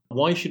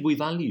Why should we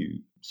value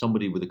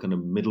somebody with a kind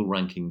of middle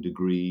ranking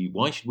degree?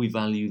 Why should we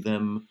value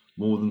them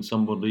more than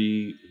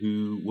somebody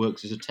who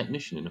works as a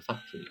technician in a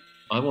factory?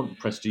 I want the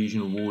prestige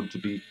and reward to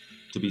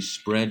be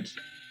spread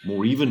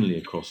more evenly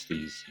across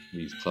these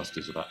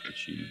clusters of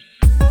aptitude.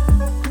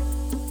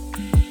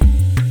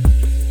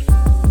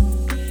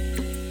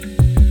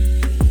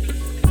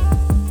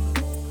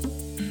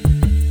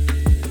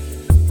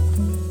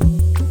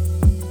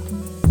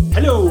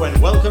 Hello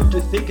and welcome to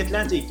Think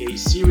Atlantic, a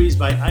series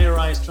by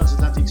IRI's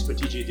Transatlantic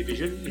Strategy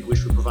Division in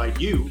which we provide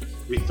you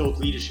with thought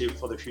leadership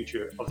for the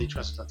future of the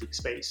transatlantic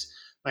space.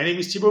 My name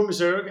is Thibaut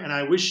Meuzergue and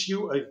I wish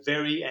you a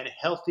very and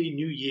healthy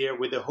new year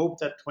with the hope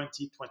that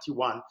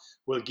 2021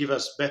 will give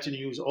us better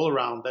news all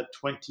around than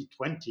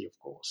 2020, of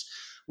course.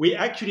 We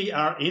actually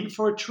are in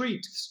for a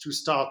treat to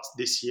start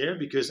this year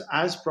because,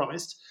 as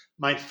promised,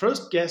 my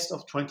first guest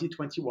of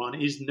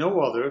 2021 is no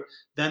other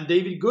than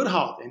David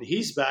Goodhart, and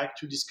he's back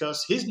to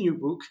discuss his new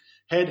book,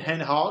 Head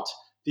and Heart,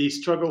 The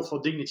Struggle for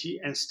Dignity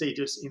and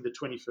Status in the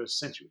 21st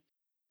Century.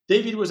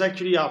 David was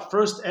actually our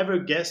first ever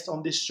guest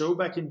on this show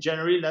back in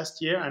January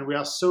last year, and we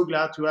are so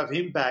glad to have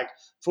him back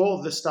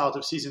for the start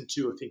of season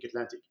 2 of Think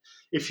Atlantic.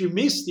 If you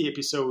missed the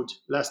episode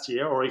last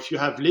year, or if you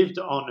have lived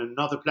on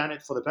another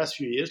planet for the past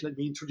few years, let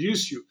me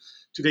introduce you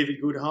to David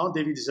Goodhart.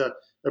 David is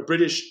a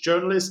British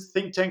journalist,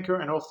 think tanker,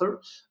 and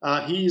author.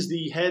 He is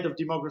the head of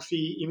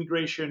Demography,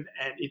 Immigration,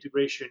 and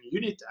Integration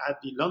Unit at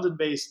the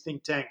London-based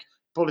think tank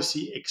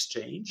Policy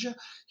Exchange.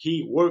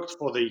 He worked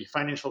for the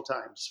Financial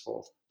Times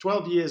for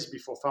 12 years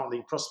before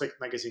founding Prospect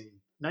magazine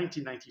in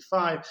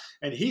 1995,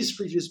 and his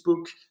previous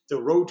book, The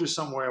Road to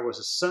Somewhere, was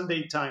a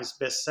Sunday Times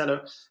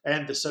bestseller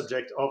and the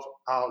subject of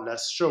our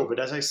last show. But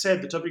as I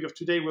said, the topic of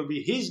today will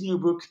be his new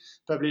book,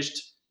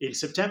 published in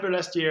September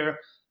last year,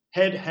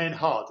 Head and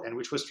Heart, and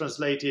which was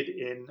translated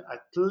in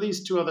at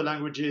least 2 other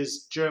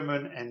languages,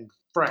 German and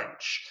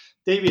French.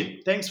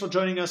 David, thanks for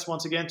joining us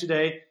once again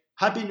today.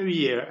 Happy New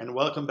Year and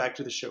welcome back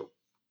to the show.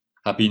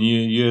 Happy New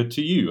Year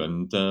to you,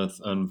 and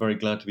I'm very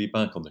glad to be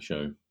back on the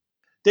show.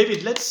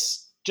 David,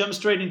 let's jump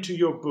straight into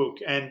your book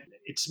and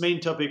its main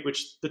topic,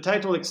 which the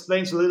title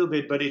explains a little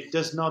bit, but it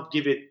does not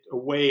give it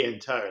away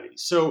entirely.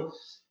 So,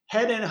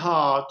 Head and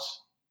Heart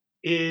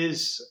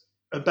is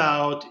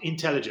about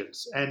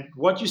intelligence. And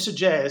what you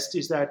suggest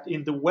is that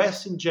in the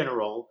West in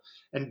general,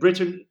 and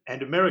Britain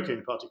and America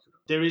in particular,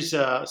 there is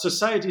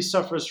society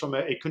suffers from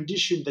a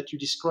condition that you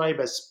describe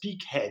as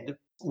peak head,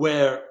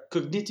 where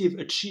cognitive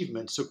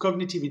achievement, so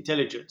cognitive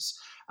intelligence,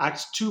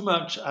 acts too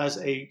much as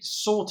a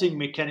sorting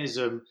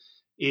mechanism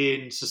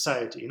in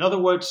society. In other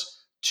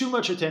words, too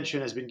much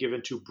attention has been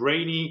given to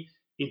brainy,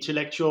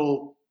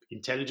 intellectual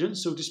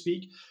intelligence, so to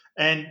speak,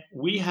 and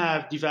we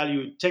have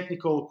devalued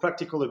technical,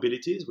 practical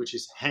abilities, which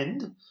is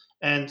hand,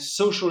 and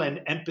social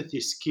and empathy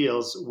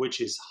skills, which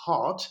is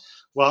heart,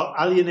 while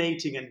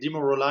alienating and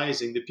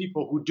demoralizing the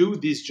people who do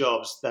these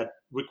jobs that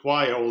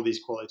require all these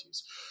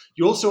qualities.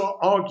 You also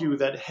argue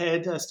that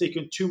head has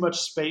taken too much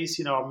space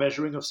in our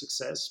measuring of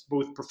success,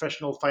 both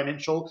professional,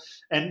 financial,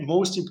 and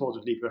most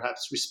importantly,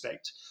 perhaps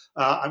respect.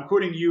 I'm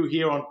quoting you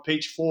here on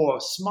page 4,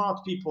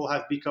 smart people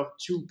have become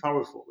too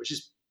powerful, which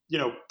is,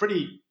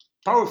 pretty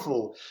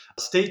powerful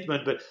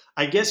statement, but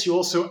I guess you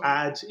also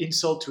add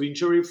insult to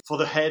injury for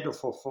the head or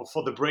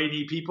for the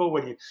brainy people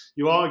when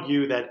you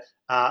argue that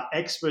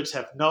experts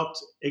have not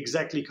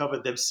exactly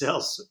covered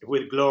themselves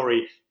with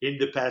glory in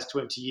the past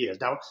 20 years.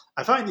 Now,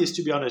 I find this,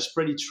 to be honest,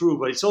 pretty true,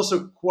 but it's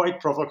also quite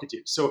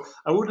provocative. So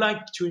I would like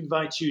to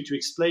invite you to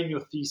explain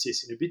your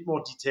thesis in a bit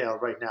more detail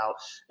right now.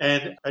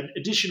 And an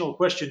additional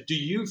question, do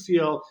you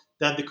feel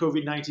that the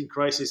COVID-19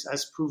 crisis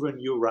has proven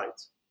you right?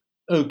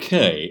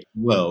 Okay,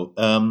 well,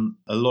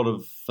 a lot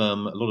of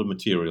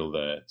material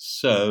there.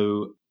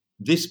 So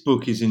this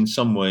book is in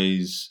some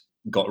ways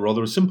got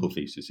rather a simple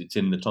thesis. It's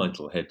in the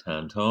title, Head,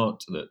 Hand,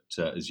 Heart,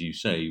 that, as you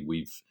say,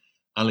 we've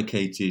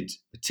allocated,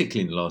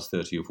 particularly in the last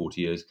 30 or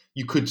 40 years.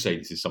 You could say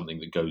this is something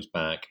that goes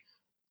back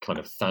kind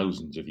of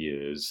thousands of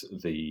years,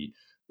 the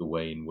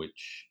way in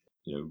which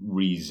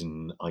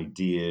reason,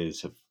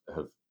 ideas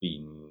have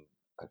been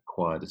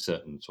acquired a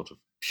certain sort of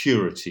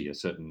purity, a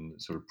certain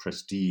sort of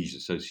prestige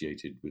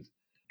associated with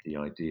the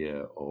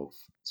idea of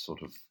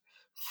sort of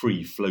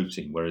free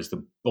floating, whereas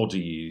the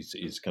body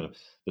is kind of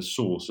the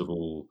source of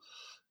all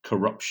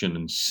corruption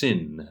and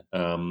sin.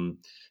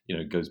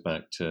 It goes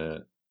back to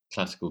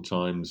classical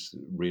times,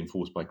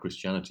 reinforced by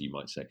Christianity, you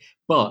might say.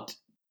 But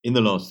in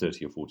the last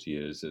 30 or 40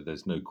 years,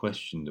 there's no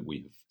question that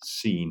we have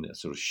seen a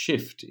sort of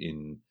shift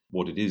in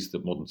what it is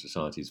that modern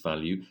societies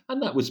value.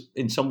 And that was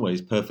in some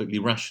ways perfectly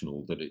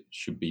rational, that it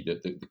should be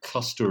that the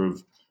cluster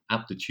of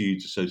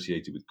aptitudes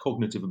associated with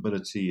cognitive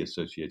ability,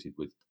 associated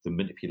with the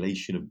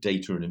manipulation of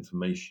data and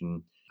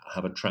information,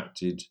 have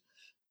attracted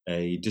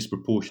a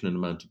disproportionate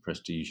amount of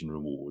prestige and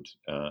reward.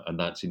 And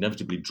that's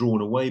inevitably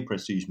drawn away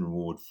prestige and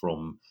reward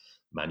from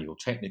manual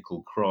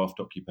technical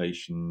craft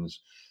occupations,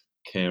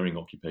 caring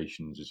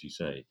occupations, as you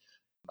say.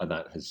 And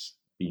that has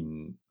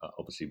been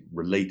obviously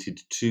related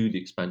to the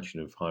expansion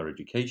of higher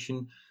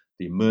education,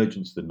 the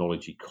emergence of the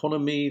knowledge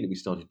economy that we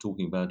started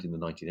talking about in the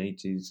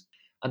 1980s,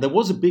 And there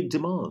was a big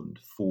demand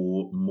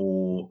for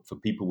more for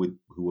people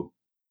who were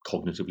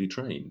cognitively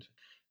trained,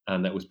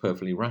 and that was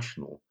perfectly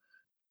rational.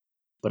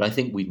 But I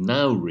think we've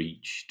now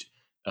reached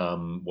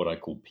what I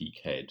call peak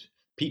head.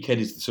 Peak head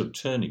is the sort of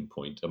turning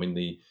point. I mean,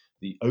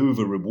 the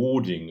over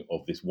rewarding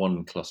of this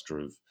one cluster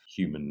of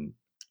human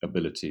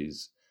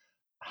abilities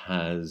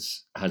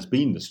has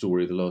been the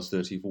story of the last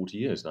 30, 40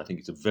 years. And I think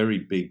it's a very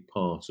big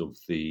part of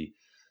the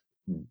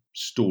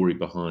story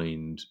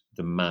behind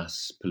the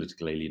mass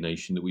political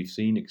alienation that we've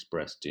seen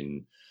expressed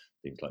in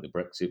things like the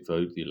Brexit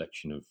vote, the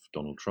election of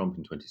Donald Trump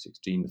in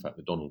 2016, the fact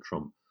that Donald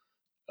Trump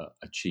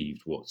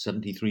achieved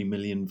 73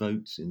 million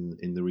votes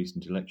in the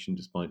recent election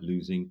despite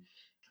losing.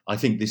 I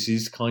think this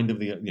is kind of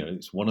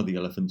it's one of the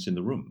elephants in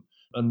the room.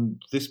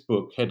 And this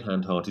book, Head,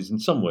 Hand, Heart, is in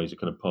some ways a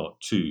kind of part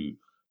two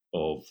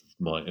of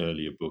my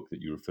earlier book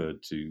that you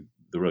referred to,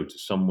 The Road to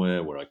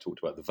Somewhere, where I talked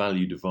about the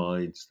value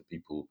divides, the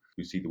people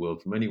who see the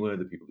world from anywhere,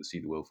 the people that see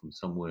the world from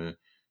somewhere,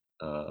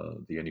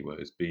 the anywhere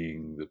as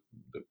being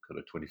the kind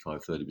of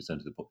 25-30%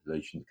 of the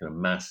population, the kind of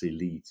mass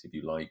elite, if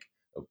you like,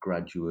 of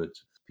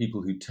graduates,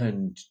 people who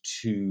tend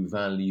to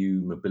value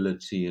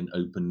mobility and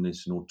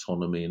openness and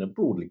autonomy and are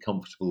broadly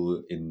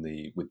comfortable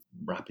with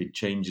rapid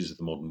changes of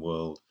the modern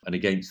world. And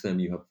against them,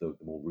 you have the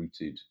more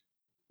rooted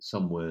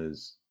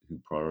somewheres who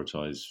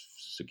prioritize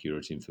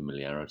security and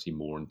familiarity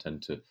more and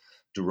tend to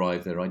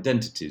derive their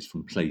identities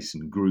from place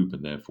and group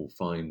and therefore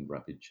find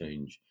rapid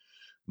change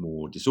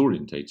more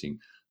disorientating.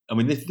 I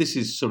mean, this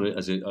is sort of,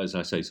 as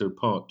I say, sort of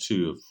part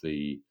two of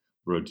the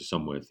Road to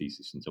Somewhere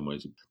thesis in some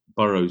ways. It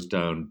burrows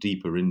down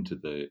deeper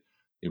into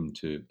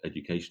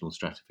educational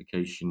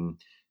stratification,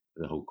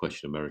 the whole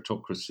question of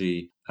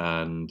meritocracy,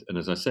 and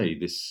as I say,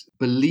 this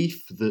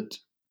belief that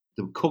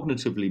the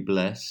cognitively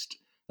blessed,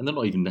 and they're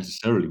not even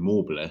necessarily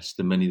more blessed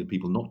than many of the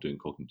people not doing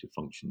cognitive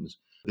functions,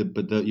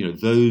 but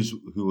those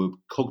who are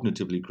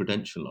cognitively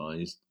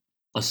credentialized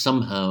are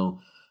somehow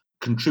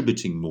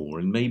contributing more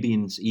and maybe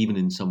even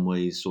in some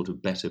ways sort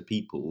of better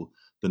people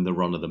than the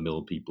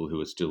run-of-the-mill people who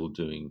are still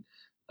doing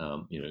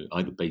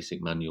either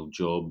basic manual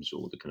jobs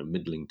or the kind of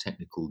middling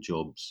technical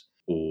jobs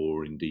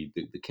or indeed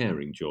the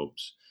caring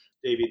jobs.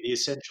 David, the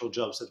essential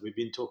jobs that we've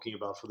been talking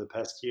about for the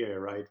past year,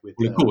 right?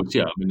 Well, of course,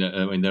 yeah.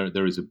 I mean,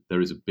 there is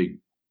a big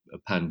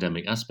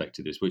pandemic aspect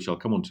to this, which I'll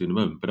come on to in a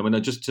moment. But I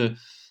mean, just to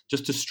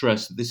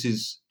stress,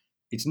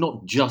 it's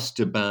not just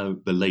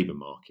about the labour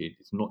market.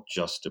 It's not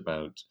just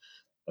about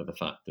the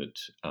fact that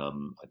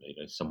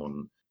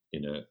someone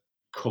in a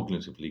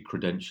cognitively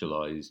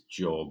credentialized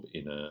job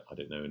in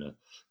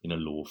a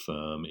law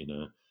firm, in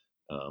a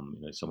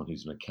someone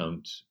who's an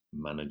account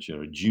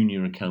manager, a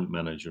junior account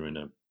manager in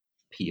a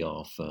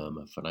PR firm,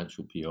 a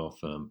financial PR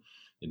firm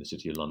in the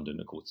City of London.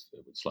 Of course,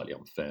 it's slightly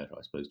unfair,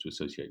 I suppose, to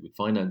associate with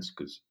finance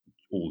because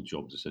all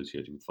jobs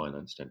associated with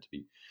finance tend to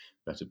be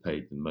better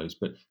paid than most.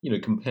 But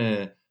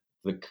compare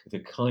the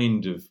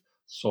kind of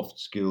soft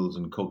skills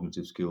and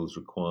cognitive skills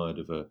required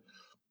of a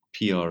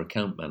PR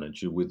account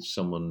manager with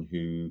someone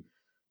who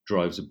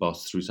drives a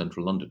bus through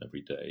central London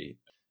every day.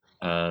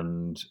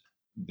 And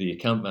the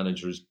account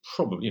manager is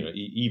probably,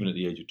 even at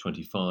the age of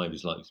 25,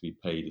 is likely to be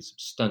paid a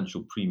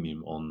substantial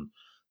premium on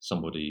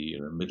somebody,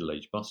 a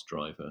middle-aged bus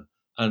driver.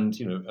 And,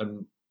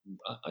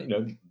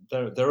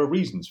 there are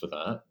reasons for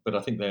that, but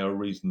I think they are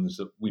reasons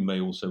that we may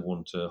also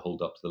want to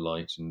hold up to the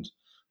light and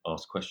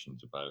ask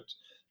questions about.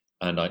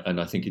 And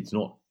I think it's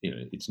not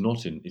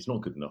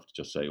good enough to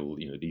just say,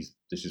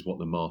 this is what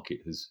the market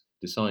has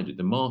decided.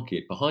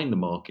 Behind the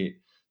market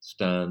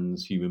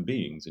stands human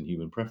beings and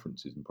human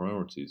preferences and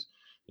priorities.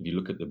 If you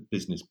look at the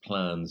business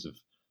plans of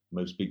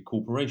most big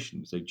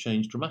corporations, they've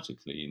changed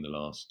dramatically in the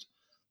last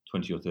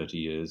 20 or 30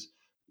 years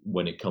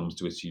when it comes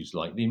to issues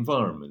like the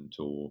environment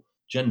or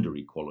gender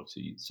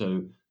equality.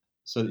 So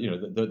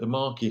the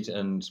market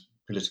and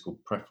political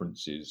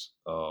preferences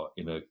are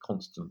in a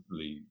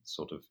constantly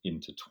sort of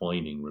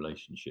intertwining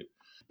relationship.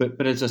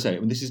 But as I say, I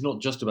mean, this is not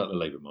just about the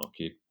labour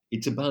market.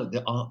 It's about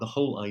the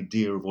whole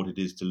idea of what it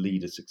is to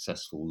lead a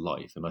successful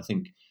life. And I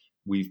think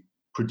we've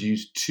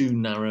produced too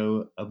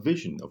narrow a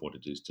vision of what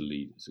it is to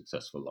lead a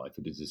successful life.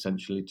 It is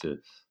essentially to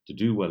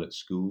do well at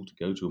school, to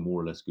go to a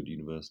more or less good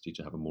university,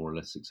 to have a more or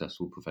less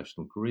successful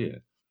professional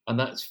career. And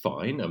that's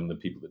fine. I mean, the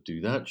people that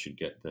do that should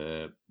get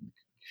the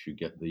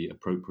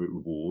appropriate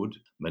reward.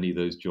 Many of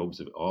those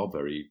jobs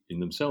are in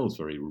themselves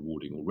very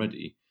rewarding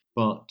already.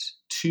 But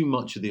too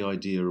much of the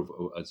idea of,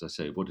 as I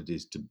say, of what it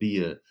is to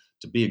be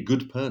a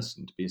good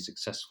person, to be a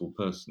successful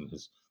person,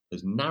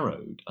 has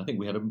narrowed. I think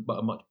we had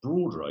a much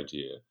broader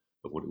idea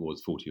of what it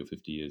was 40 or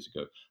 50 years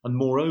ago. And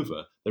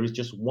moreover, there is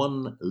just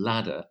one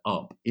ladder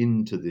up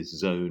into this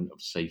zone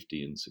of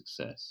safety and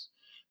success.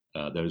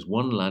 There is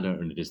one ladder,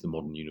 and it is the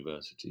modern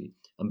university.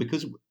 And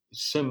because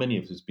so many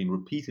of us have been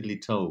repeatedly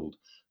told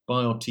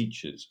by our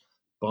teachers,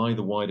 by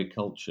the wider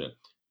culture,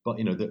 but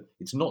that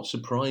it's not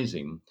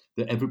surprising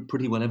that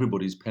pretty well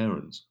everybody's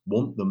parents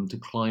want them to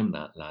climb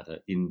that ladder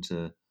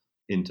into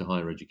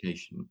higher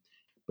education.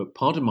 But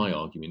part of my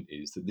argument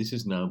is that this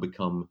has now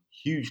become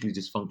hugely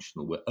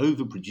dysfunctional. We're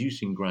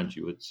overproducing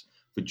graduates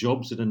for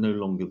jobs that are no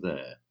longer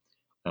there.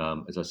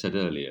 As I said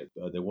earlier,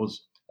 there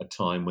was a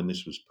time when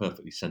this was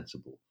perfectly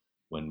sensible,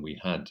 when we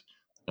had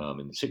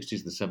in the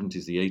 60s, the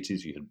 70s, the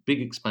 80s, you had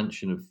big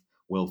expansion of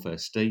welfare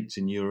states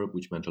in Europe,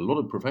 which meant a lot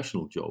of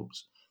professional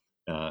jobs.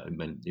 It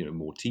meant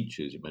more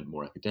teachers, it meant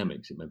more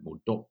academics, it meant more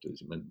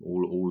doctors, it meant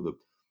all of the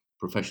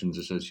professions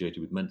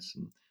associated with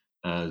medicine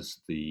as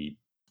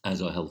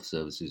our health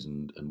services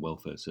and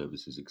welfare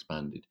services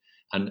expanded.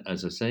 And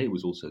as I say, it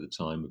was also the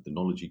time of the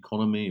knowledge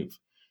economy,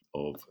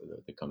 of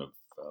the kind of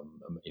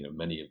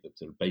many of the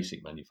sort of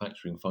basic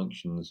manufacturing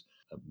functions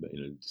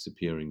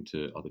disappearing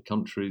to other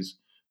countries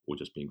or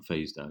just being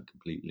phased out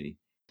completely.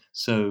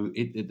 So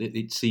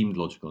it seemed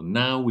logical.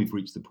 Now we've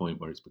reached the point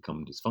where it's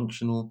become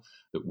dysfunctional,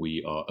 that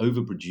we are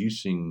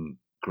overproducing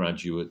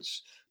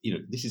graduates.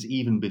 This is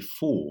even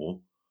before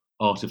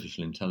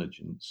artificial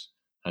intelligence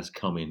has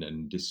come in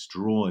and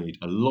destroyed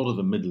a lot of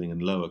the middling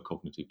and lower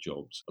cognitive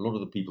jobs. A lot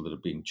of the people that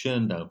are being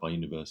churned out by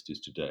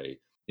universities today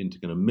into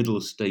kind of middle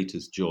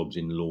status jobs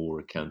in law,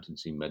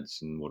 accountancy,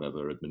 medicine,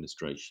 whatever,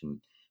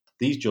 administration.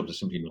 These jobs are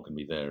simply not going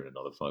to be there in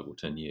another 5 or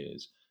 10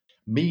 years.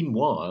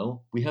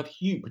 Meanwhile, we have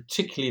huge,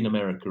 particularly in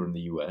America and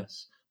the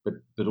US,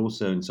 but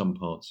also in some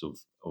parts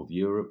of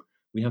Europe,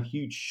 we have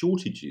huge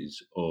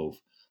shortages of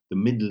the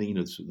middle,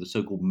 the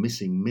so-called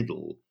missing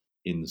middle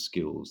in the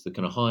skills, the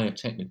kind of higher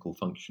technical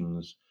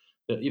functions.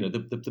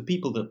 The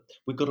people that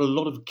we've got a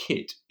lot of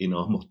kit in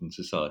our modern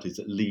societies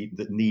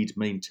that need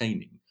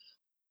maintaining.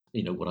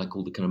 What I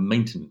call the kind of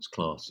maintenance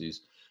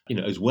classes,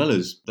 as well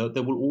as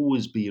there will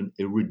always be an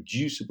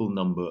irreducible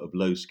number of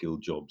low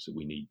skilled jobs that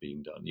we need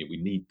being done.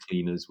 We need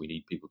cleaners, we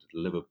need people to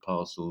deliver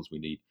parcels, we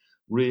need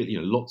really,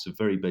 lots of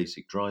very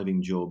basic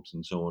driving jobs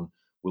and so on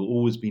will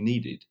always be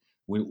needed.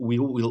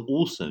 We'll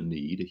also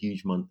need a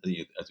huge amount,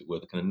 as it were,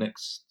 the kind of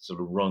next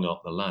sort of rung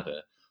up the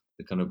ladder,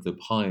 the kind of the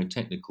higher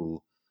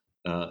technical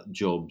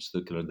jobs,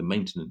 the kind of the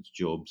maintenance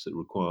jobs that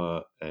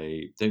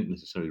don't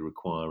necessarily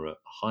require a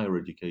higher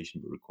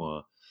education, but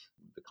require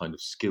the kind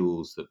of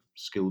skills that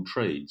skilled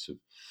trades have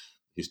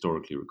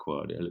historically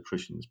required,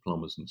 electricians,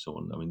 plumbers, and so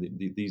on. I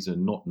mean, these are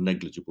not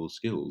negligible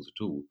skills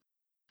at all.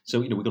 So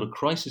we've got a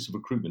crisis of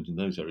recruitment in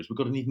those areas. We've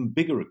got an even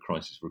bigger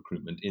crisis of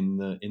recruitment in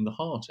the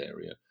heart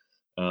area.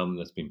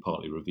 That's been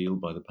partly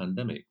revealed by the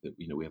pandemic. That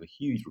we have a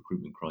huge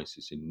recruitment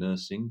crisis in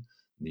nursing,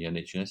 in the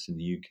NHS in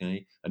the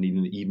UK, and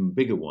even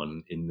bigger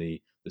one in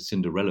the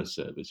Cinderella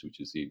service, which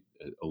is the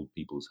old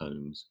people's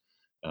homes.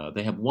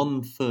 They have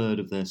 1/3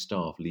 of their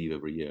staff leave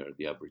every year at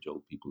the average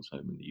old people's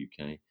home in the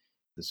UK.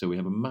 So we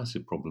have a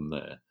massive problem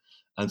there.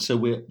 And so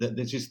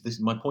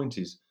my point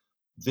is,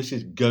 this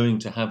is going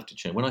to have to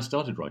change. When I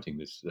started writing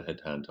this, The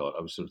Head Hand Heart,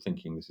 I was sort of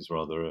thinking this is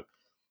rather a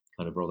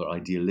kind of rather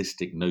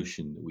idealistic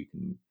notion that we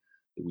can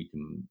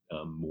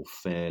more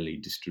fairly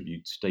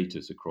distribute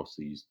status across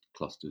these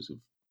clusters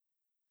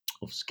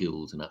of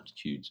skills and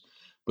aptitudes.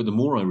 But the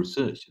more I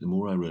researched it, the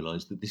more I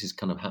realized that this is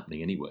kind of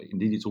happening anyway.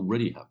 Indeed, it's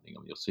already happening. I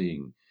mean, you're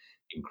seeing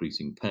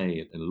increasing pay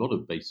in a lot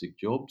of basic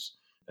jobs,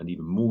 and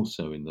even more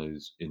so in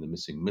the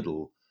missing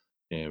middle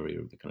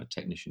area of the kind of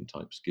technician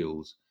type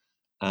skills.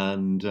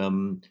 And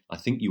I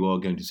think you are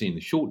going to see in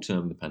the short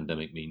term, the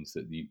pandemic means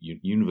that the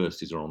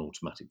universities are on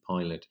automatic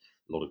pilot.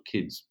 A lot of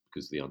kids,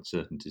 because of the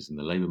uncertainties in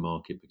the labour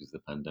market, because of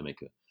the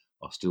pandemic,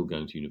 are still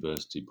going to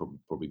university,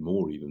 probably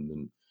more even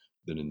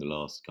than in the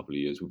last couple of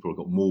years. We've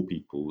probably got more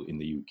people in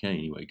the UK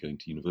anyway going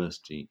to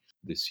university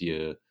this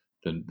year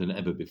than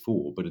ever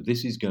before. But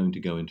this is going to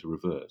go into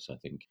reverse, I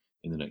think,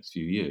 in the next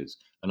few years.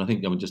 And I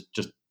think, I mean, just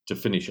to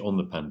finish on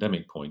the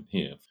pandemic point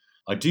here,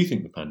 I do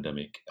think the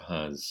pandemic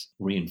has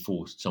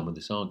reinforced some of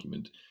this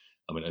argument.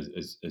 I mean,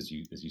 as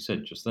you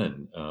said just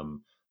then,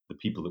 the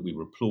people that we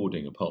were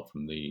applauding, apart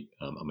from a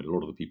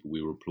lot of the people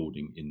we were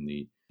applauding in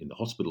the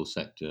hospital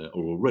sector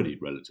are already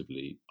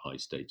relatively high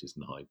status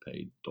and high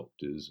paid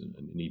doctors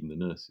and even the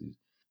nurses.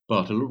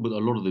 But a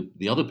lot of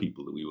the other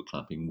people that we were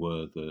clapping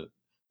were the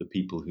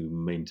people who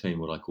maintain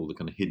what I call the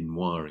kind of hidden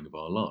wiring of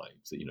our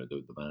lives. The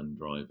van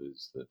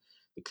drivers, the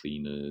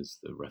cleaners,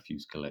 the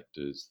refuse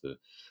collectors, the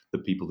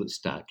people that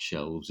stack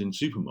shelves in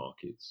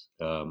supermarkets.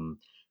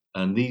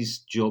 And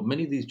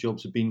many of these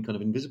jobs have been kind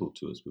of invisible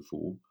to us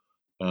before.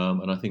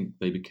 And I think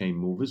they became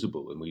more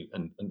visible.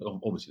 And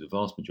obviously the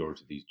vast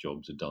majority of these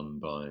jobs are done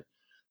by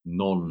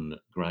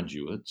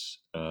non-graduates,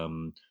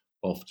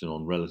 often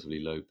on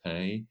relatively low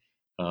pay.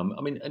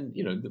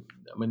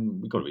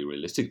 We've got to be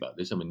realistic about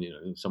this. I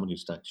mean, someone who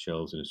stacks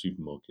shelves in a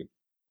supermarket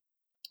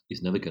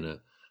is never going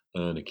to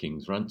earn a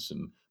king's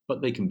ransom,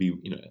 but they can be,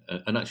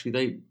 and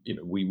actually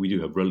we do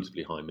have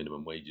relatively high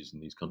minimum wages in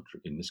this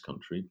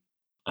country,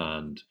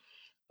 and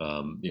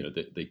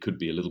they could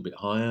be a little bit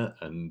higher,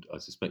 and I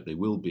suspect they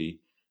will be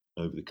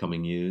over the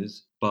coming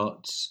years.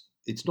 But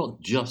it's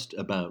not just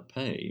about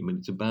pay. I mean,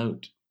 it's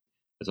about,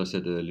 as I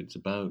said earlier, it's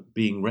about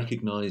being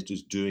recognised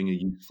as doing a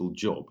useful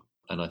job.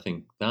 And I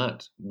think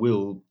that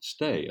will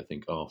stay, I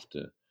think, after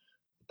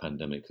the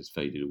pandemic has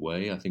faded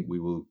away. I think we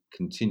will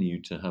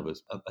continue to have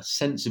a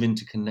sense of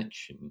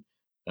interconnection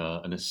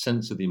and a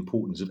sense of the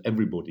importance of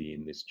everybody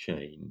in this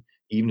chain,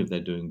 even if they're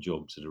doing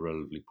jobs that are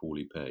relatively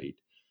poorly paid.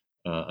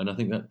 And I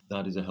think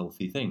that is a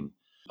healthy thing.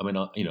 I mean,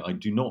 I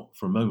do not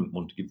for a moment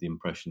want to give the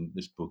impression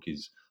this book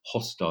is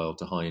hostile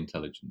to high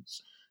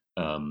intelligence.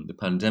 The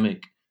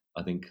pandemic,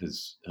 I think,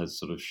 has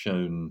sort of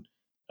shown,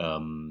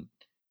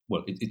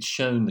 well, it's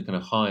shown the kind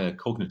of higher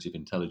cognitive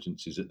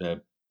intelligences at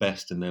their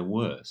best and their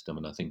worst. I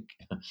mean, I think,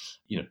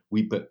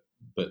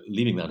 but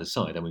leaving that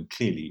aside, I mean,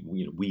 clearly,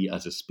 we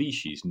as a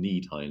species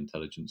need high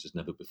intelligence as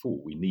never before.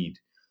 We need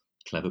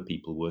clever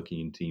people working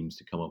in teams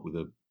to come up with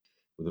a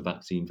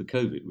vaccine for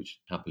COVID, which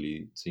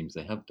happily it seems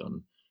they have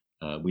done.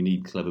 We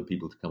need clever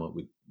people to come up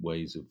with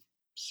ways of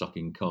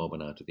sucking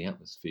carbon out of the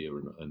atmosphere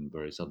and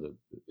various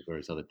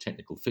other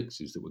technical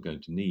fixes that we're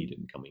going to need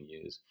in coming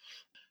years.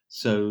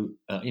 So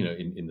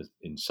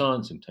in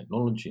science and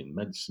technology and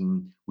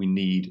medicine, we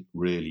need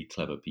really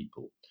clever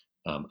people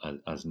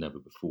as never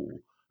before.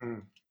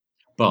 Mm.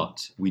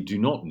 But we do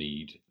not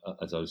need,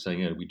 as I was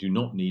saying earlier, we do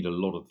not need a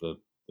lot of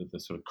the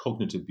sort of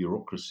cognitive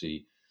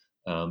bureaucracy,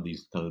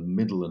 these kind of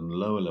middle and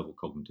lower level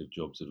cognitive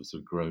jobs that have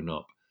sort of grown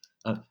up.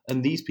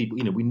 And these people,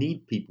 we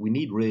need people, we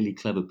need really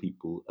clever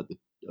people at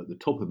the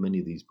top of many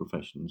of these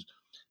professions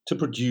to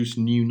produce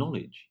new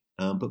knowledge.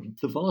 But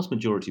the vast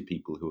majority of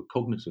people who are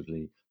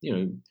cognitively,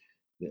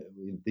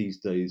 these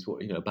days,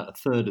 about a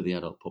third of the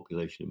adult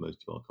population in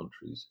most of our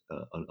countries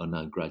are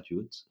now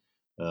graduates.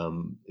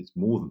 It's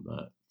more than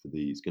that for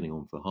it's getting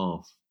on for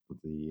half of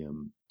the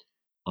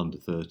under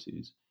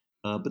 30s.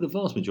 But the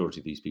vast majority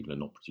of these people are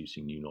not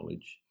producing new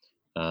knowledge.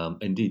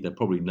 Indeed, they're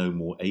probably no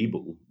more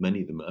able.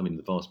 Many of them, I mean,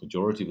 the vast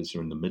majority of us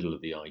are in the middle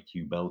of the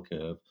IQ bell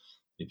curve,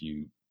 if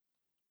you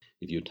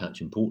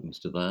attach importance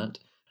to that,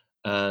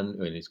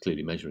 and I mean, it's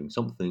clearly measuring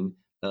something.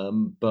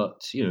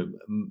 But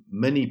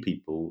many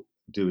people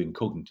doing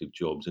cognitive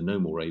jobs are no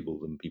more able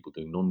than people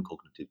doing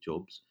non-cognitive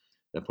jobs.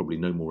 They're probably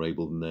no more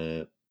able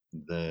than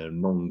their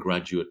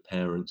non-graduate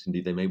parents.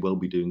 Indeed, they may well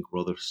be doing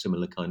rather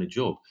similar kind of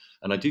job.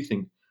 And I do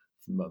think,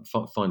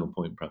 final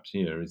point perhaps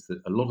here, is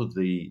that a lot of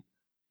the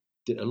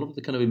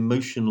kind of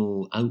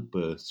emotional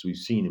outbursts we've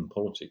seen in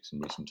politics in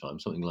recent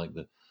times, something like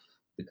the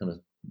kind of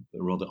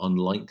rather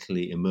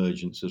unlikely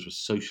emergence of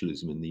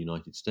socialism in the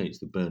United States,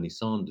 the Bernie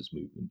Sanders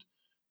movement,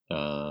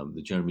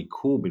 the Jeremy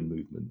Corbyn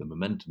movement, the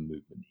Momentum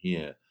movement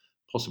here,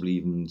 possibly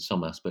even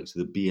some aspects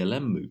of the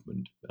BLM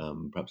movement,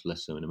 perhaps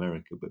less so in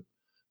America,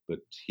 but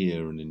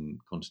here and in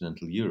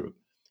continental Europe,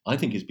 I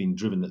think has been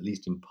driven at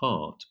least in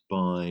part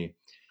by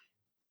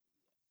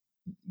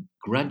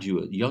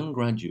young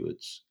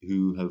graduates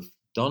who have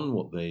done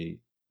what they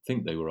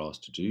think they were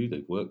asked to do.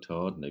 They've worked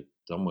hard and they've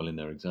done well in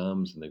their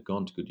exams and they've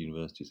gone to good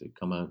universities. They've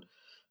come out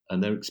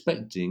and they're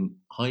expecting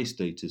high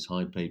status,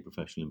 high paid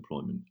professional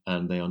employment,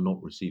 and they are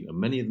not receiving. And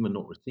many of them are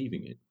not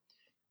receiving it,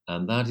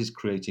 and that is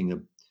creating a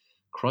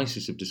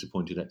crisis of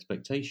disappointed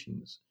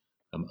expectations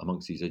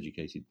amongst these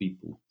educated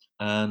people.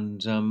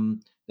 And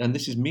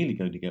this is merely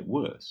going to get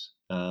worse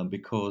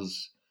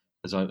because,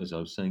 as I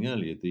was saying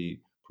earlier, the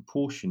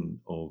proportion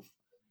of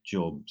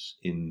jobs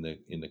in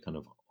the kind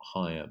of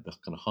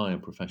higher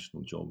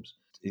professional jobs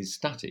is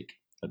static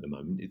at the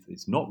moment.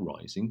 It's not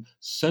rising.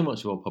 So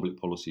much of our public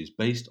policy is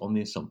based on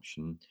the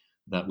assumption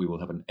that we will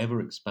have an ever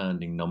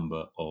expanding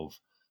number of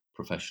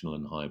professional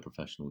and higher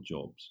professional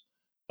jobs.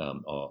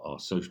 Our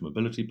social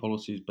mobility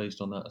policy is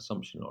based on that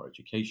assumption, our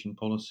education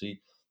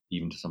policy,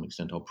 even to some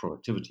extent our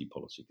productivity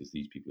policy, because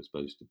these people are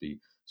supposed to be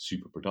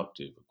super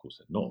productive. Of course,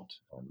 they're not,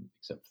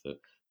 except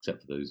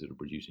for those that are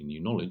producing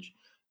new knowledge.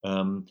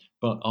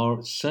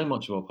 But so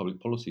much of our public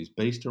policy is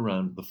based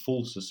around the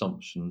false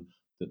assumption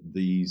that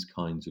these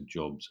kinds of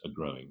jobs are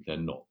growing. They're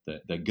not.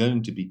 They're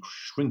going to be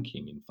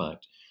shrinking, in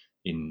fact,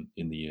 in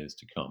the years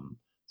to come.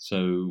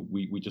 So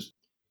we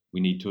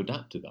need to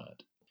adapt to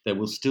that. There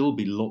will still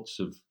be lots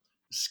of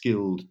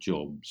skilled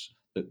jobs,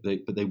 but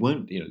they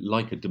won't,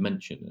 like a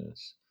dementia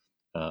nurse.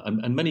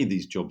 And many of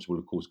these jobs will,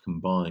 of course,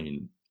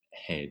 combine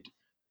head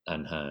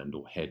and hand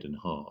or head and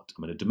heart.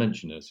 I mean, a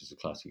dementia nurse is a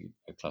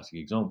classic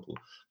example.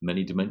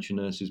 Many dementia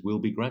nurses will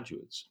be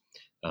graduates.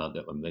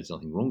 There's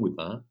nothing wrong with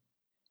that,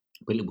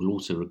 but it will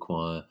also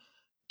require,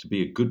 to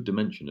be a good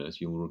dementia nurse,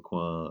 you will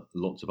require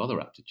lots of other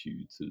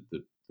aptitudes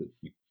that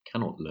you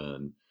cannot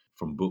learn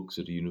from books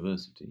at a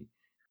university.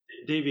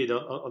 David,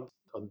 on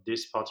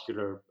this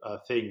particular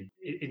thing,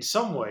 in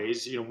some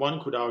ways,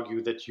 one could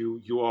argue that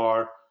you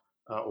are,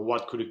 or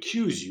what could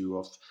accuse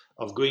you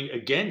of going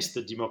against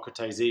the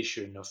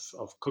democratization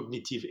of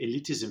cognitive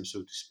elitism, so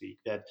to speak.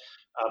 That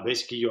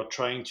basically you're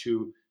trying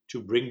to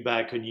bring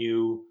back a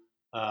new,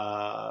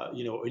 a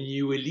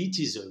new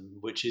elitism,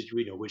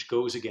 which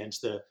goes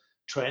against the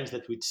trends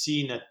that we'd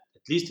seen at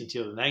least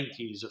until the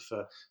 90s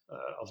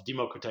of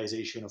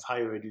democratization of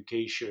higher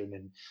education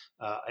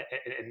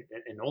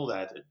and all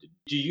that.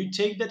 Do you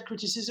take that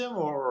criticism,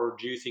 or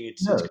do you think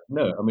it's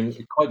No. I mean,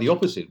 quite the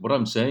opposite. What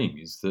I'm saying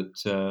is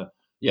that,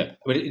 yeah,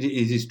 I mean, it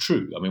is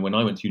true. I mean, when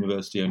I went to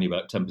university, only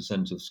about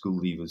 10% of school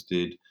leavers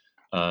did,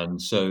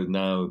 and so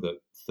now that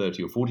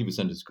 30 or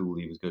 40% of school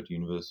leavers go to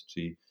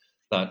university,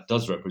 that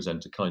does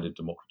represent a kind of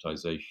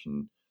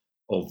democratization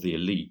of the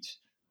elite.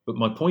 But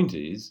my point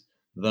is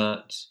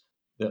that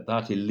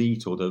that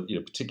elite, or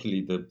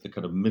particularly the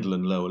kind of middle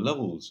and lower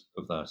levels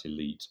of that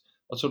elite,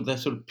 they're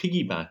sort of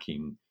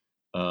piggybacking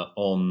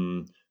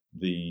on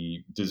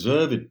the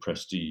deserved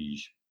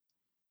prestige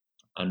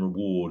and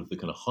reward of the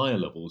kind of higher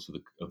levels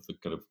of the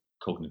kind of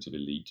cognitive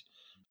elite,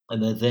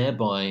 and they're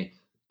thereby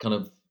kind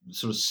of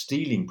sort of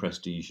stealing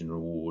prestige and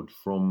reward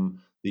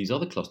from these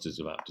other clusters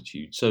of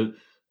aptitude. So,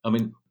 I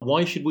mean,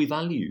 why should we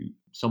value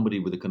somebody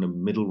with a kind of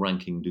middle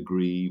ranking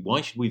degree?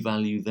 Why should we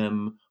value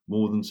them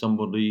more than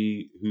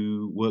somebody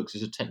who works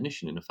as a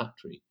technician in a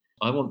factory?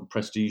 I want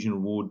prestige and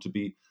reward to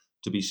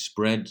be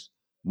spread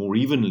more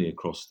evenly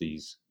across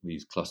these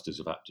clusters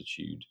of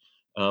aptitude.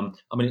 I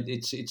mean,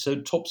 it's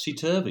so topsy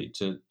turvy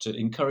to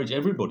encourage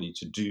everybody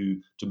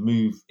to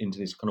move into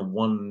this kind of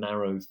one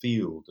narrow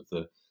field of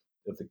the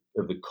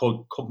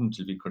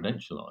cognitively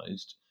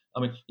credentialized. I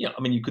mean, yeah,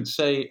 I mean, you could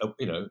say,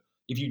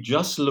 if you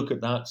just look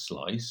at that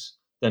slice,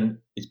 then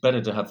it's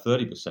better to have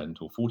 30%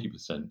 or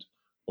 40%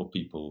 of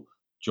people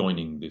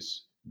joining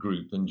this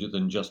group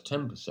than just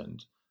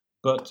 10%.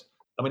 But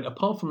I mean,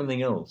 apart from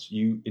anything else,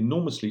 you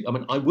enormously. I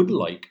mean, I would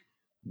like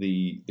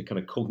the kind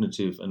of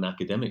cognitive and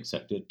academic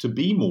sector to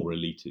be more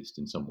elitist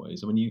in some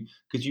ways. I mean,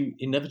 because you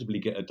inevitably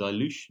get a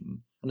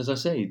dilution. And as I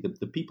say,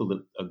 the people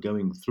that are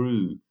going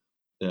through,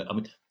 I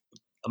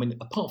mean,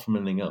 apart from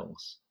anything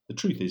else, the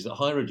truth is that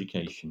higher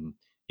education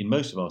in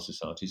most of our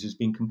societies has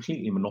been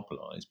completely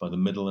monopolized by the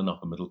middle and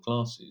upper middle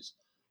classes.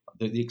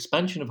 The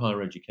expansion of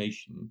higher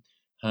education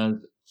has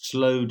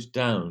slowed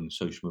down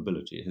social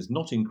mobility. It has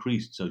not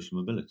increased social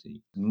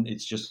mobility.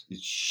 It's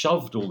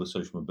shoved all the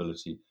social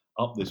mobility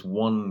up this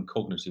one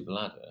cognitive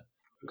ladder.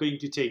 I'm going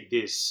to take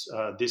this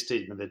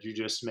statement that you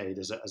just made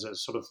as a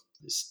sort of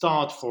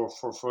start for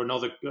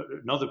another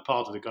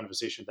part of the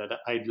conversation that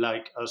I'd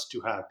like us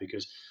to have,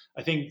 because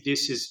I think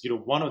this is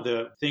one of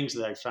the things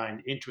that I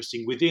find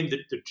interesting within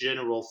the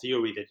general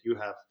theory that you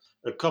have.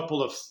 A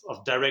couple of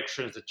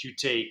directions that you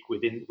take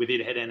within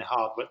Head and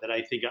Heart that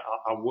I think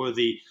are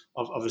worthy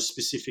of a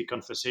specific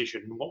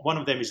conversation. And one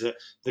of them is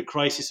the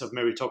crisis of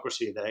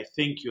meritocracy that I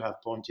think you have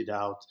pointed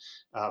out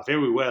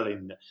very well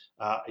in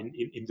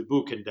the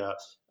book. And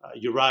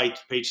you write,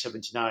 page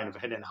 79 of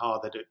Head and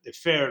Heart, that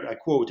I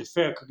quote, a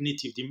fair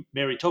cognitive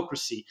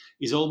meritocracy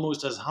is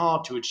almost as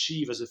hard to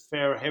achieve as a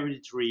fair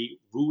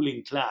hereditary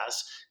ruling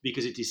class,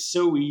 because it is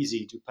so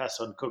easy to pass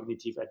on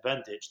cognitive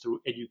advantage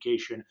through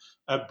education,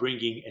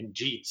 upbringing, and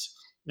genes.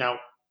 Now,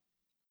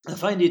 I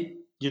find it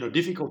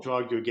difficult to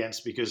argue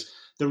against, because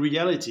the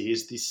reality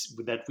is this,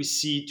 that we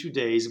see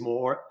today is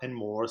more and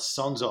more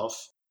sons of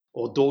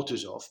or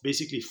daughters of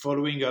basically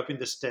following up in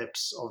the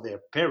steps of their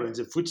parents,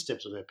 the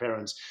footsteps of their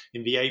parents,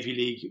 in the Ivy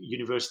League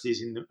universities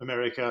in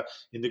America,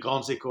 in the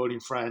Grandes Écoles in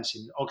France,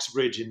 in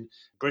Oxbridge in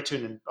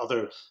Britain, and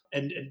other.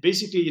 And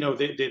basically,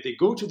 they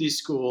go to these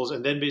schools,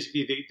 and then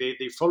basically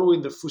they follow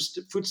in the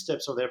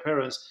footsteps of their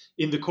parents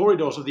in the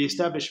corridors of the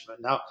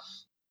establishment. Now,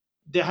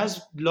 there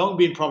has long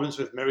been problems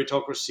with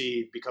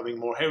meritocracy becoming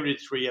more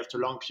hereditary after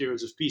long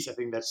periods of peace. I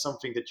think that's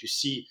something that you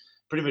see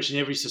pretty much in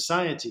every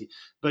society.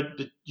 But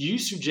you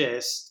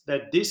suggest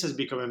that this has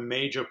become a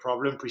major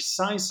problem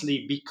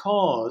precisely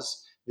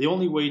because the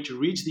only way to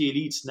reach the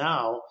elites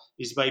now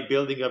is by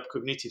building up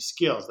cognitive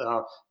skills that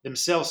are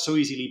themselves so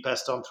easily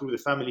passed on through the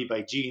family,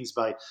 by genes,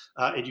 by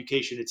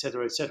education,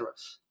 etc., etc.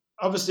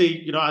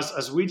 Obviously,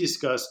 as we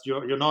discussed,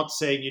 you're not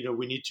saying,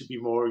 we need to be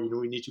more,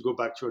 we need to go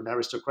back to an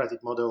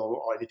aristocratic model,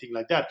 or anything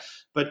like that.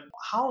 But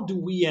how do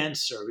we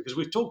answer? Because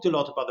we've talked a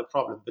lot about the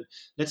problem, but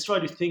let's try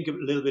to think a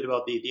little bit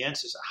about the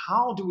answers.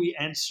 How do we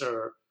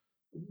answer?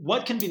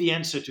 What can be the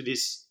answer to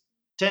this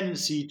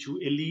tendency to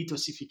elite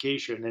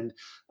ossification? And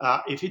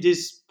if it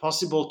is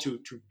possible to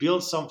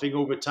build something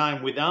over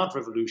time without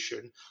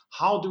revolution,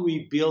 how do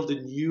we build a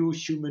new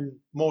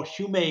more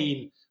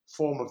humane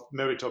form of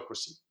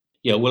meritocracy?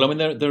 Yeah, well, I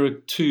mean, there are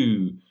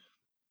two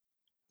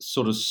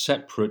sort of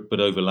separate but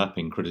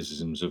overlapping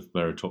criticisms of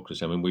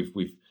meritocracy. I mean,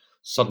 we've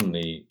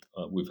suddenly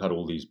we've had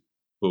all these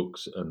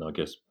books, and I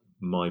guess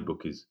my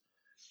book is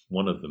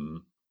one of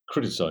them,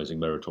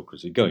 criticizing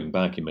meritocracy, going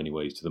back in many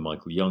ways to the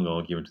Michael Young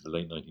argument of the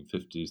late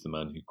 1950s, the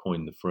man who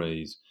coined the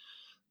phrase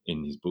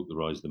in his book, The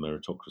Rise of the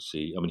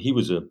Meritocracy. I mean, he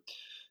was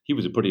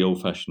a pretty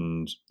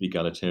old-fashioned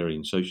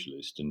egalitarian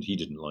socialist, and he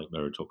didn't like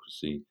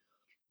meritocracy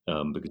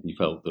because he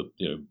felt that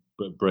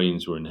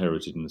brains were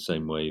inherited in the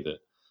same way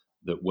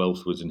that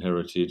wealth was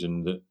inherited,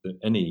 and that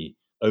any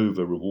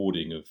over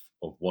rewarding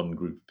of one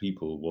group of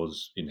people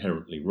was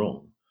inherently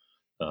wrong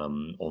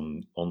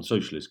on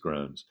socialist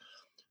grounds.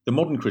 The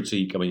modern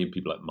critique, I mean,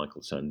 people like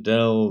Michael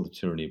Sandel, The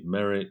Tyranny of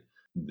Merit,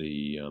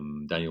 the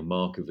Daniel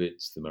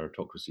Markovits, The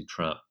Meritocracy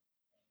Trap.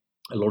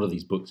 A lot of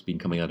these books have been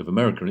coming out of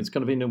America, and it's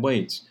kind of, in a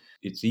way,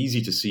 it's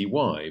easy to see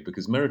why,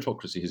 because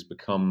meritocracy has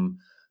become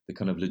the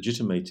kind of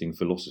legitimating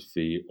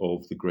philosophy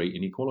of the great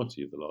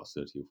inequality of the last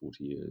 30 or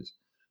 40 years.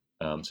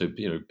 So,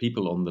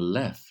 people on the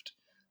left,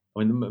 I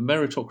mean, the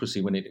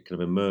meritocracy, when it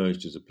kind of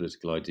emerged as a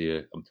political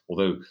idea,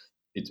 although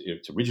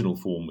its original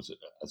form was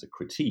as a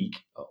critique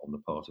on the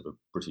part of a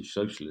British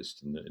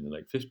socialist in the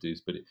late 50s,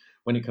 but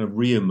when it kind of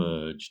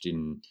re-emerged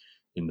in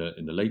the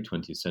late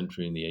 20th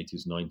century, in the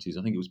 80s, 90s,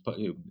 I think it was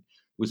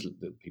was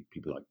that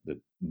people like the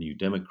New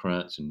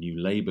Democrats and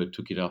New Labour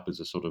took it up as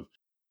a sort of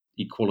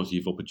equality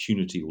of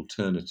opportunity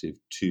alternative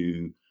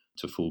to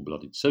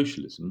full-blooded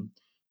socialism.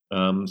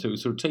 So it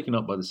was sort of taken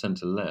up by the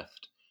centre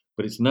left,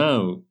 but it's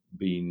now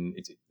the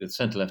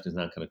centre left has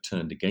now kind of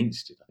turned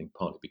against it. I think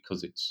partly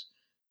because it's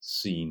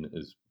seen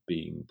as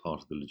being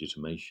part of the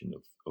legitimation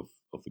of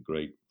the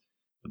great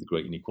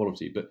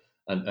inequality. But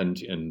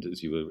and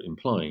as you were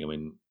implying, I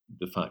mean,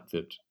 the fact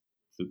that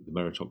the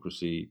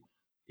meritocracy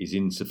is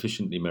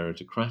insufficiently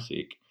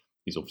meritocratic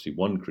is obviously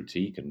one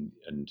critique,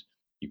 and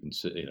you can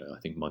say, I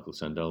think Michael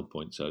Sandel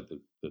points out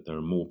that there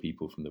are more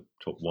people from the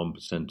top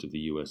 1% of the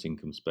US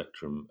income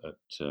spectrum at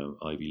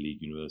Ivy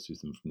League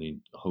universities than from the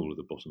whole of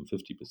the bottom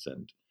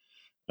 50%.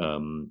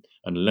 And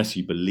unless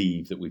you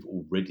believe that we've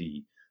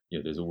already,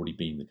 there's already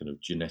been the kind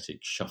of genetic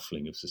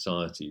shuffling of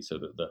society, so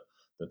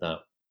that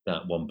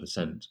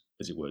 1%,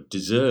 as it were,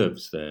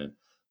 deserves their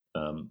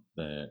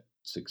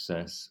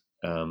success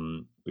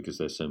because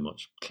they're so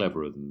much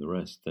cleverer than the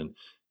rest. Then,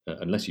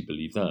 unless you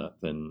believe that,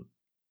 then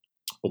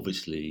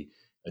obviously,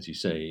 as you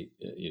say,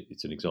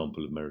 it's an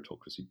example of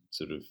meritocracy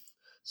sort of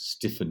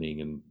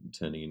stiffening and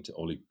turning into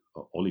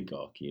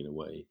oligarchy in a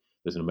way.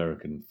 There's an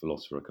American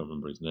philosopher, I can't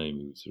remember his name,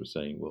 who was sort of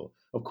saying, well,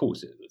 of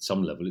course, at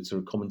some level, it's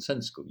sort of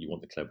commonsensical. You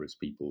want the cleverest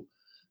people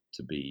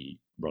to be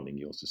running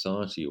your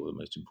society or the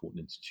most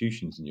important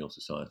institutions in your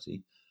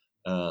society.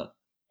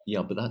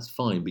 Yeah, but that's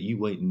fine. But you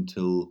wait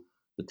until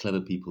the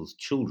clever people's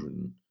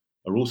children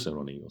are also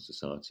running your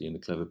society, and the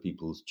clever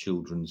people's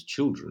children's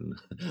children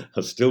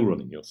are still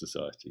running your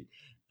society.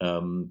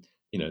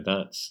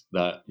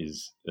 That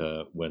is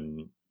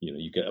when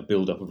you get a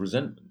build-up of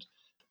resentment.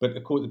 But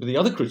the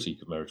other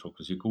critique of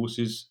meritocracy, of course,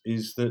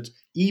 is that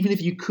even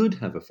if you could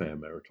have a fair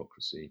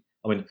meritocracy,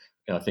 I mean,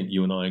 I think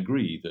you and I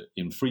agree that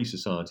in free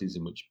societies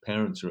in which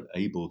parents are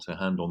able to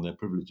hand on their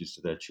privileges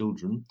to their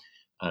children,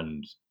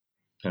 and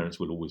parents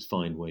will always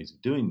find ways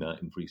of doing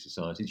that in free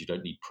societies. You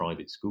don't need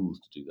private schools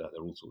to do that.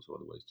 There are all sorts of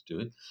other ways to do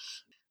it.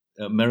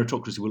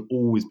 Meritocracy will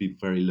always be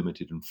very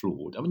limited and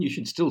flawed. I mean, you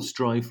should still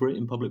strive for it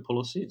in public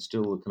policy. It's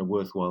still a kind of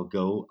worthwhile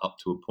goal up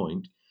to a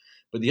point.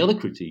 But the other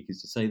critique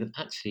is to say that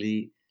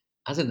actually,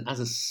 as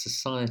a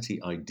society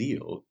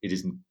ideal, it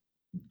isn't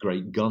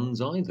great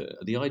guns either.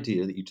 The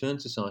idea that you turn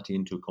society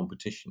into a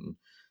competition,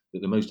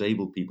 that the most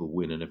able people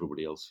win and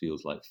everybody else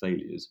feels like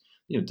failures,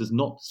 does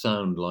not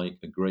sound like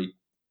a great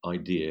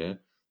idea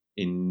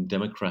in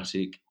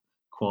democratic,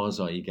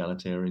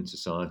 quasi-egalitarian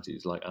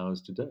societies like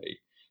ours today.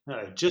 No,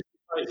 it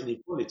justifies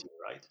inequality,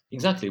 right?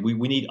 Exactly. We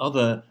need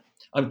other.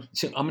 I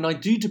do.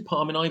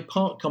 I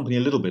part company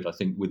a little bit. I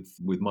think with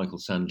Michael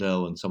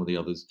Sandel and some of the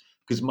others,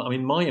 because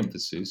my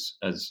emphasis,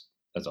 as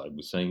I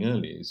was saying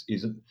earlier,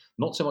 is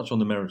not so much on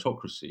the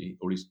meritocracy,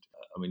 or at least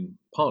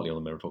partly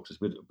on the meritocracy,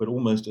 but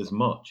almost as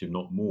much, if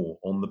not more,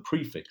 on the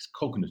prefix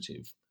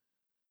cognitive.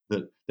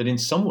 That in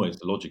some ways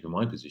the logic of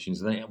my position is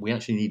that we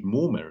actually need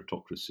more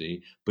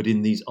meritocracy, but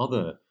in these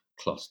other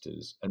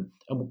clusters. And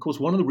of course,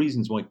 one of the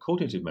reasons why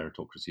cognitive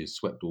meritocracy has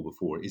swept all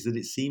before it is that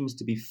it seems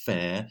to be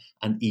fair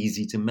and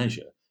easy to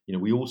measure.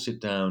 We all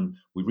sit down,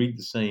 we read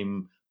the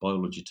same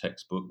biology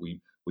textbook,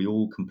 we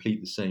all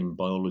complete the same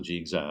biology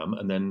exam,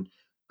 and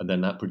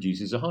then that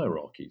produces a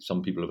hierarchy.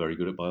 Some people are very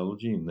good at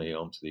biology and they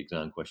answer the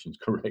exam questions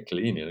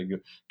correctly,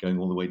 and going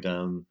all the way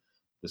down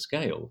the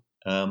scale.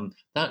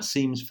 That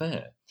seems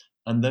fair.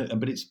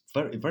 But it's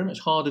very, very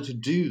much harder to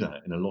do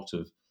that in a lot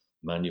of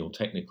manual,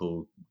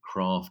 technical,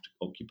 craft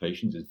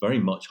occupations. It's very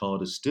much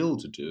harder still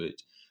to do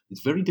it.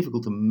 It's very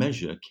difficult to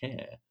measure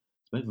care.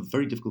 It's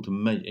very difficult to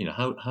measure.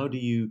 How do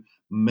you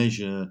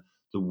measure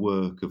the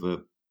work of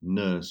a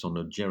nurse on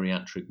a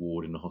geriatric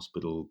ward in a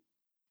hospital?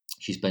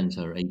 She spends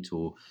her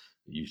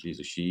usually as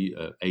a she,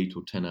 8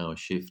 or 10 hour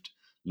shift,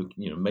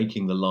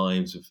 making the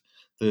lives of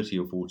 30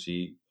 or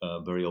 40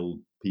 very old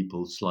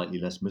people slightly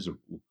less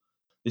miserable.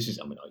 This is,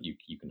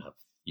 you can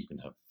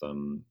have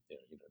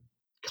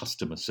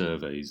customer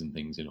surveys and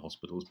things in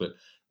hospitals, but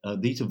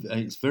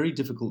it's very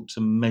difficult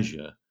to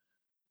measure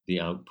the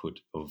output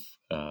of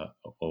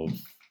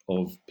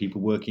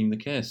people working in the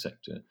care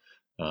sector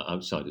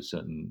outside of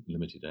certain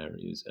limited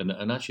areas.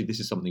 And actually, this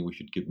is something we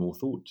should give more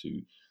thought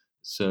to.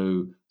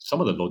 So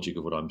some of the logic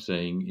of what I'm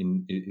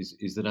saying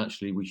is that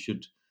actually we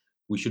should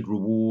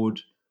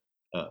reward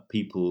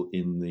people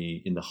in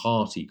the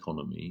heart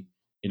economy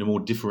in a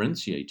more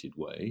differentiated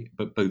way,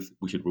 but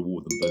we should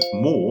reward them both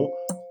more,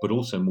 but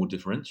also more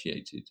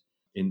differentiated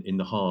in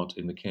the heart,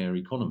 in the care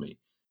economy.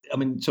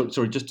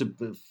 Sorry, just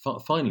to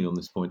finally on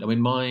this point,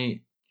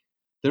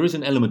 there is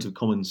an element of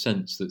common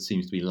sense that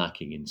seems to be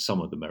lacking in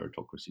some of the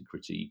meritocracy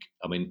critique.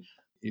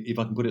 If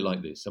I can put it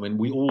like this,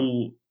 we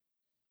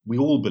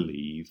all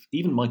believe,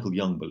 even Michael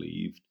Young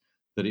believed,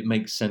 that it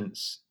makes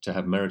sense to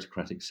have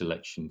meritocratic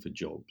selection for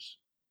jobs,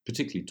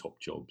 particularly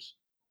top jobs.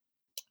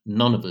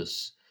 None of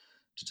us,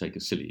 to take a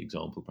silly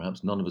example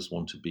perhaps, none of us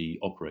want to be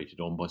operated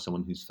on by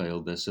someone who's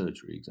failed their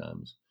surgery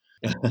exams.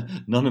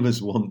 None of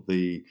us want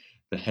the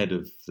head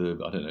of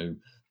the,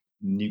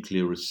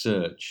 nuclear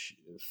research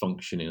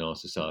function in our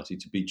society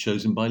to be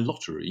chosen by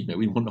lottery.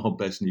 We want our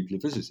best nuclear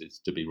physicists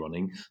to be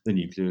running the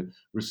nuclear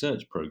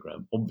research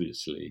program,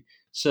 obviously.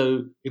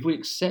 So if we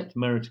accept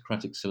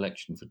meritocratic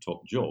selection for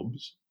top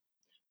jobs,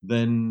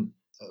 then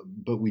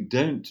but we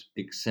don't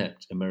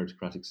accept a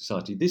meritocratic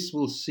society, this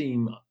will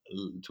seem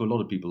to a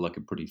lot of people like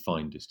a pretty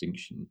fine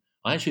distinction.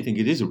 I actually think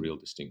it is a real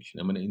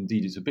distinction. I mean,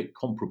 indeed, it's a bit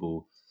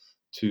comparable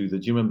to do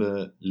you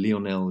remember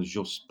Lionel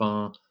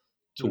Jospin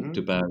talked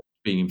about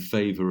being in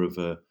favor of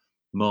a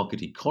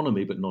market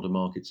economy, but not a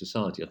market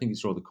society? I think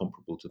it's rather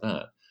comparable to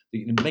that.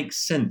 It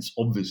makes sense,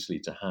 obviously,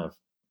 to have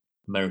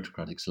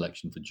meritocratic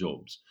selection for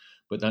jobs,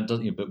 but that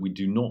doesn't. But we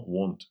do not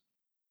want.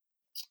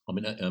 I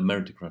mean, a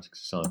meritocratic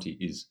society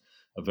is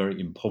a very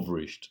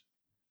impoverished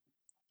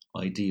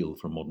ideal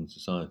for modern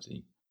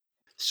society.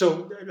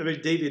 So, I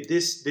mean, David,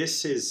 this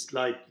is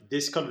like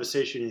this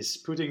conversation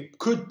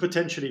could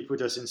potentially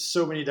put us in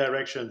so many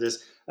directions.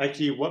 There's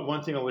actually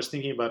one thing I was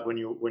thinking about when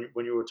you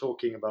were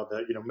talking about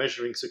the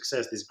measuring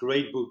success. This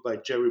great book by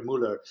Jerry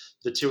Muller,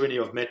 The Tyranny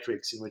of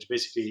Metrics, in which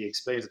basically he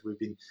explains that we've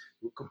been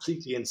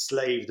completely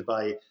enslaved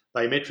by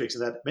metrics,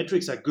 and that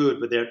metrics are good,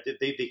 but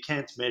they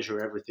can't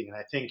measure everything. And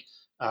I think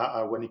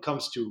when it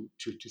comes to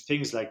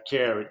things like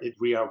care,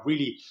 we are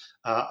really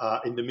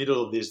in the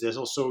middle of this. There's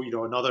also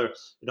another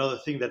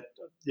thing that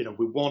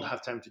we won't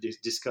have time to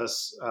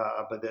discuss,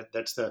 but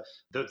that's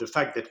the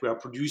fact that we are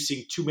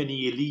producing too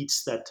many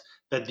elites that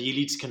the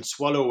elites can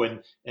swallow, and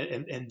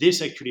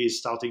this actually is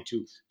starting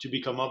to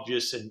become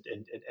obvious, and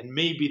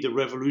maybe the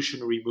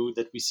revolutionary mood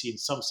that we see in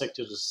some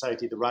sectors of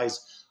society, the rise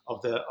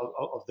of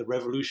the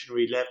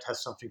revolutionary left,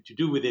 has something to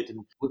do with it.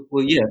 And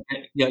well, yeah.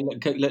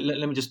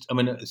 Let me just. I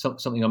mean,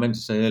 something I meant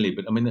to say earlier,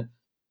 but I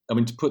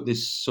mean to put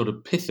this sort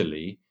of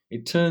pithily,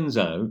 it turns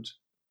out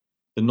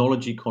the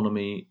knowledge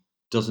economy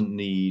doesn't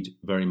need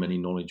very many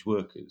knowledge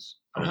workers.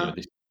 I mean,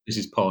 this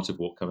is part of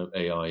what kind of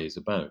AI is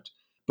about.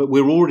 But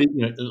we're already,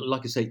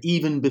 like I say,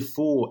 even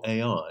before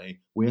AI,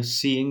 we're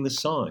seeing the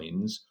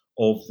signs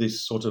of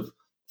this sort of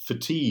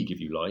fatigue, if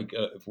you like,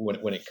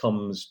 when it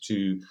comes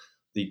to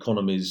the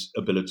economy's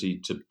ability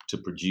to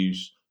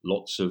produce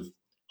lots of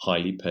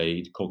highly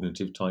paid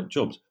cognitive type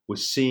jobs. We're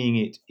seeing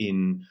it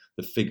in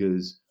the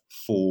figures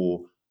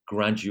for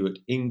graduate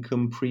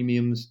income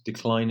premiums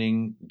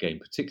declining. Again,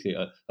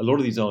 particularly, a lot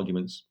of these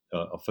arguments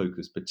are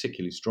focused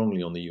particularly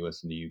strongly on the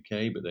US and the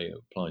UK, but they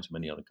apply to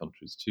many other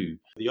countries too.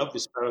 The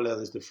obvious parallel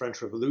is the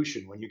French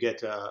Revolution. When you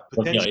get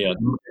potential, yeah.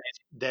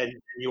 then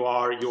you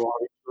are in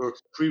a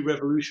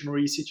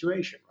pre-revolutionary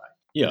situation, right?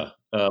 Yeah,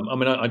 I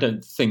mean, I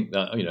don't think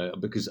that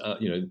because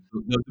the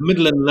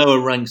middle and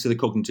lower ranks of the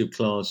cognitive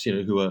class,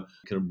 who are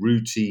kind of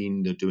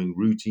they're doing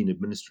routine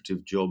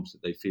administrative jobs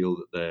that they feel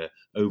that they're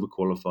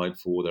overqualified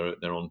for.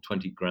 They're on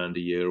 20 grand a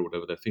year or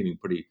whatever. They're feeling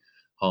pretty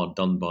hard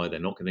done by. They're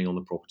not getting on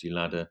the property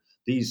ladder.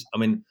 These, I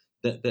mean,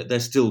 they're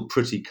still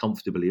pretty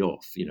comfortably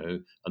off,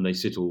 and they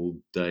sit all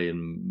day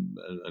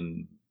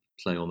and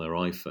play on their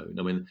iPhone.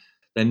 I mean,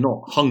 they're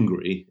not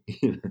hungry,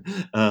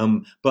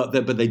 but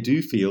they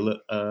do feel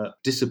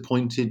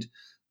disappointed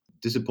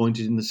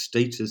in the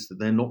status that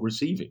they're not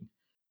receiving.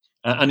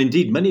 And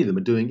indeed, many of them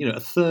are doing. A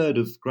third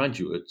of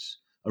graduates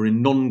are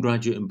in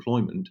non-graduate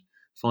employment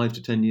 5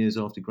 to 10 years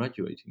after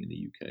graduating in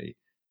the UK.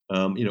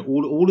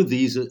 All of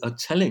these are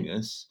telling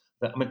us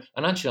that. I mean,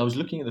 and actually, I was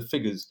looking at the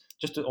figures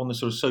just on the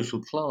sort of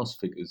social class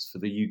figures for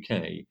the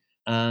UK,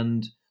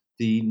 and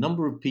the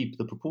number of people,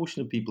 the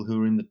proportion of people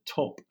who are in the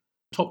top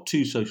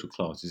two social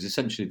classes,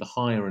 essentially the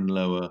higher and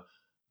lower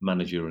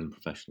manager and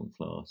professional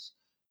class.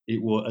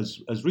 It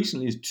was as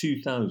recently as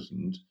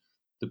 2000,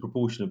 the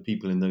proportion of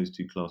people in those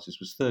two classes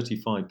was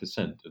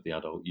 35% of the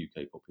adult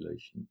UK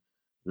population,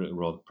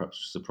 rather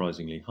perhaps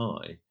surprisingly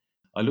high.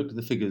 I looked at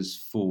the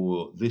figures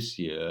for this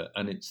year,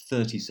 and it's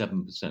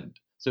 37%.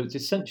 So it's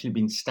essentially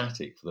been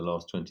static for the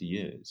last 20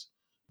 years.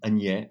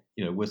 And yet,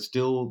 we're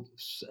still,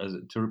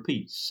 to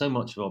repeat, so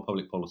much of our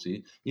public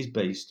policy is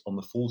based on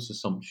the false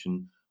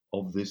assumption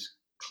of this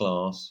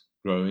class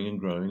growing and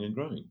growing and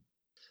growing.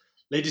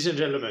 Ladies and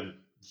gentlemen,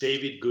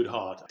 David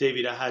Goodhart.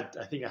 David, I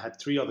think I had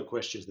 3 other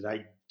questions that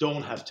I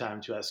don't have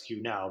time to ask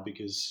you now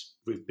because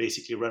we've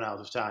basically run out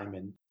of time.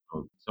 And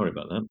sorry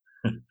about that.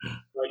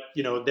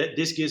 But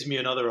this gives me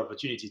another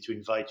opportunity to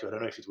invite you. I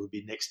don't know if it will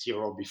be next year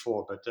or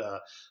before, but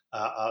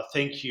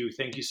thank you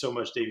so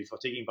much, David, for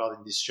taking part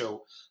in this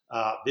show.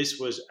 This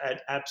was an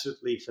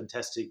absolutely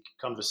fantastic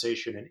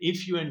conversation, and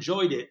if you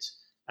enjoyed it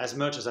as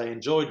much as I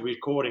enjoyed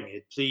recording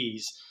it,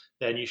 please,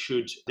 then you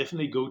should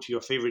definitely go to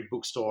your favorite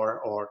bookstore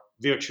or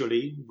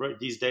virtually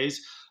these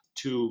days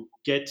to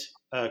get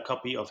a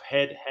copy of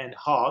Head and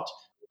Heart.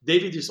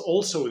 David is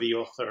also the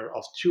author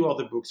of 2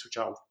 other books, which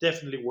are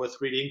definitely worth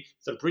reading.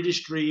 The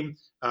British Dream,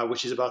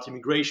 which is about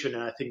immigration.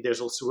 And I think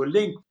there's also a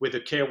link with the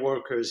care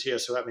workers here.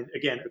 So, I mean,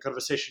 again, a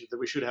conversation that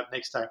we should have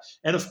next time.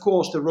 And of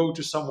course, The Road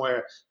to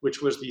Somewhere,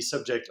 which was the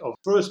subject of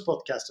the first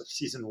podcast of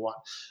season 1.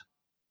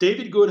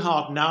 David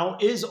Goodhart now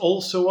is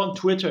also on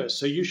Twitter.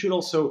 So you should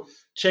also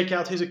check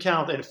out his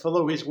account and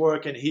follow his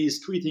work. And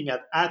he's tweeting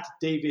at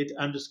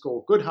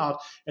David_Goodhart.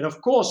 And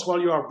of course, while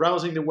you are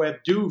browsing the web,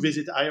 do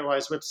visit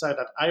IRI's website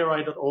at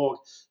iri.org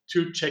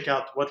to check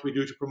out what we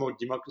do to promote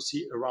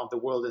democracy around the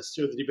world and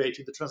stir the debate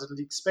in the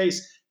transatlantic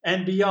space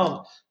and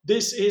beyond.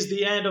 This is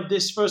the end of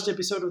this first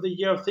episode of the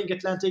year of Think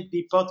Atlantic,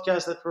 the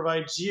podcast that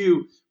provides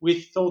you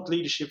with thought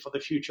leadership for the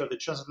future of the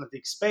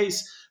transatlantic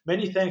space.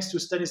 Many thanks to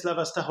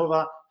Stanislava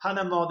Stahova,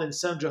 Hannah Mond, and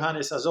Sam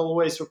Johannes, as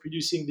always, for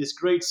producing this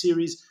great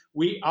series.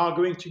 We are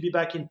going to be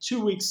back in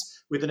 2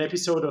 weeks with an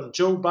episode on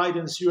Joe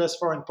Biden's U.S.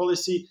 foreign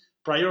policy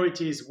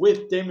priorities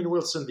with Damon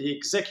Wilson, the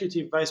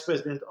Executive Vice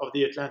President of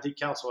the Atlantic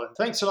Council. And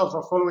thanks a lot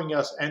for following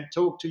us, and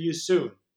talk to you soon.